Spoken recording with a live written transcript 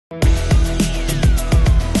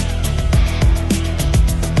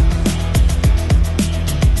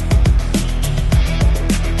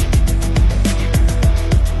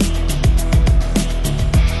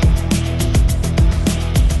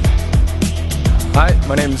Hi,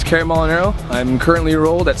 my name is Carrie Molinaro. I'm currently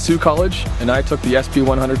enrolled at Sault College and I took the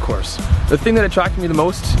SP100 course. The thing that attracted me the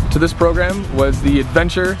most to this program was the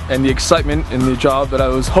adventure and the excitement in the job that I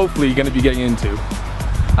was hopefully going to be getting into.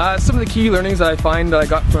 Some of the key learnings that I find that I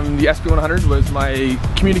got from the SP100 was my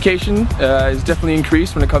communication is definitely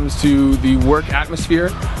increased when it comes to the work atmosphere,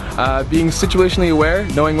 being situationally aware,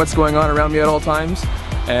 knowing what's going on around me at all times,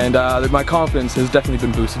 and that my confidence has definitely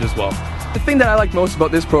been boosted as well. The thing that I liked most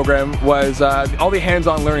about this program was all the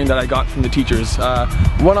hands-on learning that I got from the teachers.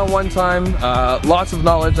 One-on-one time, lots of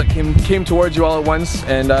knowledge that came towards you all at once,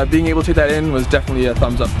 and being able to take that in was definitely a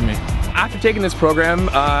thumbs up for me. After taking this program,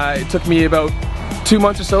 it took me about 2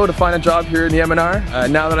 months or so to find a job here in the M&R.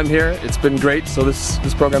 Now that I'm here, it's been great, so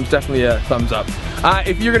this program's definitely a thumbs up.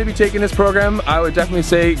 If you're going to be taking this program, I would definitely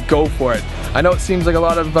say go for it. I know it seems like a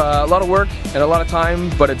lot of work and a lot of time,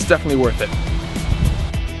 but it's definitely worth it.